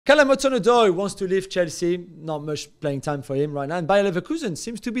Callum Hudson-Odoi wants to leave Chelsea. Not much playing time for him right now. And Bayer Leverkusen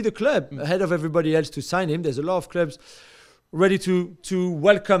seems to be the club ahead of everybody else to sign him. There's a lot of clubs ready to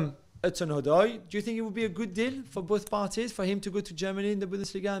welcome Hudson-Odoi. Do you think it would be a good deal for both parties, for him to go to Germany in the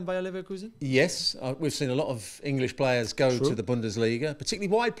Bundesliga and Bayer Leverkusen? Yes, we've seen a lot of English players go to the Bundesliga, particularly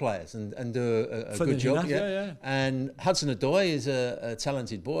wide players, and do a good job. Yeah. And Hudson-Odoi is a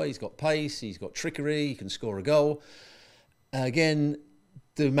talented boy. He's got pace, he's got trickery, he can score a goal. Again,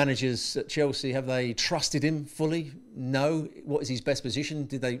 the managers at Chelsea, have they trusted him fully? No. What is his best position?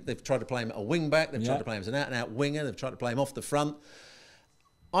 They've tried to play him at a wing back, they've tried to play him as an out-and-out winger, they've tried to play him off the front.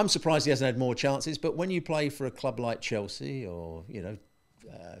 I'm surprised he hasn't had more chances, but when you play for a club like Chelsea or,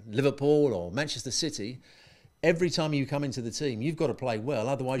 Liverpool or Manchester City, every time you come into the team, you've got to play well,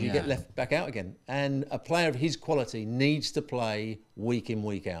 otherwise you get left back out again. And a player of his quality needs to play week in,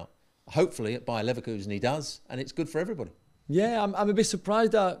 week out. Hopefully at Bayer Leverkusen he does, and it's good for everybody. Yeah, I'm a bit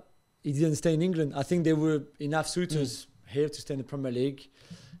surprised that he didn't stay in England. I think there were enough suitors here to stay in the Premier League.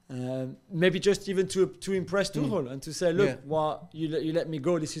 Maybe just even to impress Tuchel and to say, look, you let me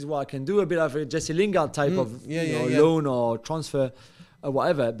go, this is what I can do. A bit of a Jesse Lingard type of loan or transfer or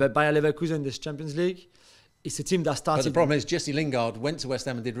whatever. But Bayer Leverkusen, this Champions League, it's a team that started. But the problem is Jesse Lingard went to West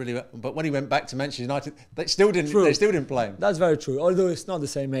Ham and did really well. But when he went back to Manchester United, they still didn't play him. That's very true. Although it's not the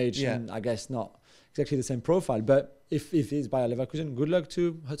same age and I guess not exactly the same profile. But if it's Bayer Leverkusen, good luck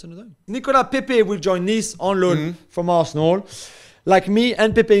to Hudson-Odoi. Nicolas Pepe will join Nice on loan from Arsenal. Like me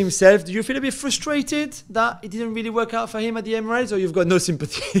and Pepe himself, do you feel a bit frustrated that it didn't really work out for him at the Emirates, or you've got no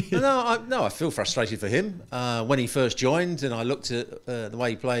sympathy? No, I feel frustrated for him. When he first joined and I looked at the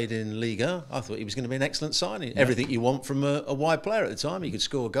way he played in Liga, I thought he was going to be an excellent signing. Yeah. Everything you want from a wide player at the time. He could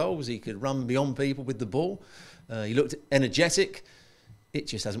score goals, he could run beyond people with the ball. He looked energetic. It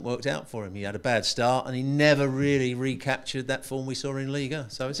just hasn't worked out for him. He had a bad start and he never really recaptured that form we saw in Liga.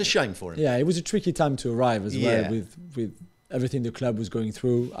 So it's a shame for him. Yeah, it was a tricky time to arrive as well with everything the club was going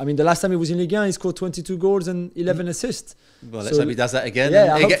through. I mean, the last time he was in Ligue 1, he scored 22 goals and 11 assists. Well, let's hope he does that again.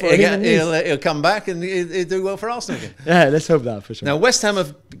 Yeah, he'll come back and he'll do well for Arsenal again. Yeah, let's hope that for sure. Now, West Ham are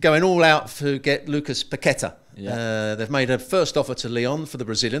going all out to get Lucas Paqueta. Yeah. They've made a first offer to Lyon for the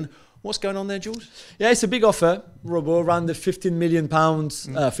Brazilian. What's going on there, Jules? Yeah, it's a big offer, Robo, around the €15 million,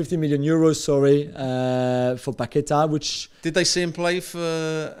 50 million euros, for Paqueta, which... Did they see him play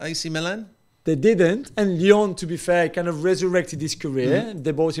for AC Milan? They didn't, and Lyon, to be fair, kind of resurrected his career.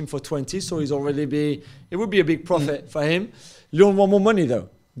 They bought him for 20, so it would be a big profit for him. Lyon want more money though.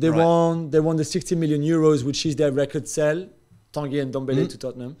 They won the 60 million euros, which is their record sale. Tanguy and Ndombele to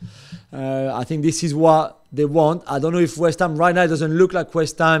Tottenham. I think this is what they want. I don't know if West Ham right now, it doesn't look like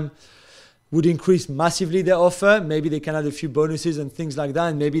West Ham would increase massively their offer. Maybe they can add a few bonuses and things like that,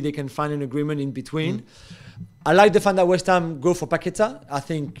 and maybe they can find an agreement in between. I like the fact that West Ham go for Paqueta. I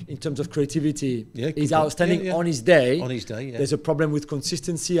think in terms of creativity, he's outstanding on his day. On his day, There's a problem with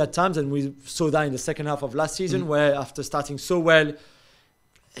consistency at times, and we saw that in the second half of last season, where after starting so well,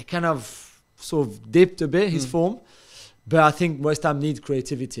 it kind of sort of dipped a bit, his form. But I think West Ham need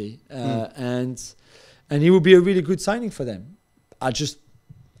creativity, and he will be a really good signing for them. I just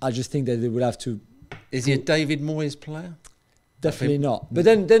think that they will have to. Is he a David Moyes player? Definitely not. But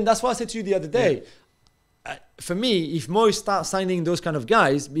then that's what I said to you the other day. For me, if Moyes starts signing those kind of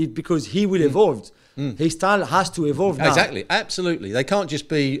guys, because he will evolve. His style has to evolve now. Exactly, absolutely. They can't just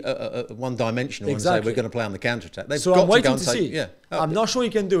be one-dimensional and say we're going to play on the counter-attack. I'm waiting to see. I'm not sure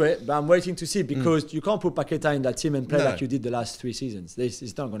he can do it, but I'm waiting to see, because you can't put Paqueta in that team and play like you did the last 3 seasons. This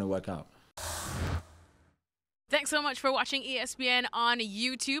is not going to work out. Thanks so much for watching ESPN on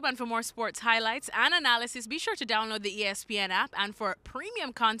YouTube. And for more sports highlights and analysis, be sure to download the ESPN app. And for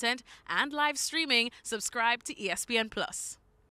premium content and live streaming, subscribe to ESPN Plus.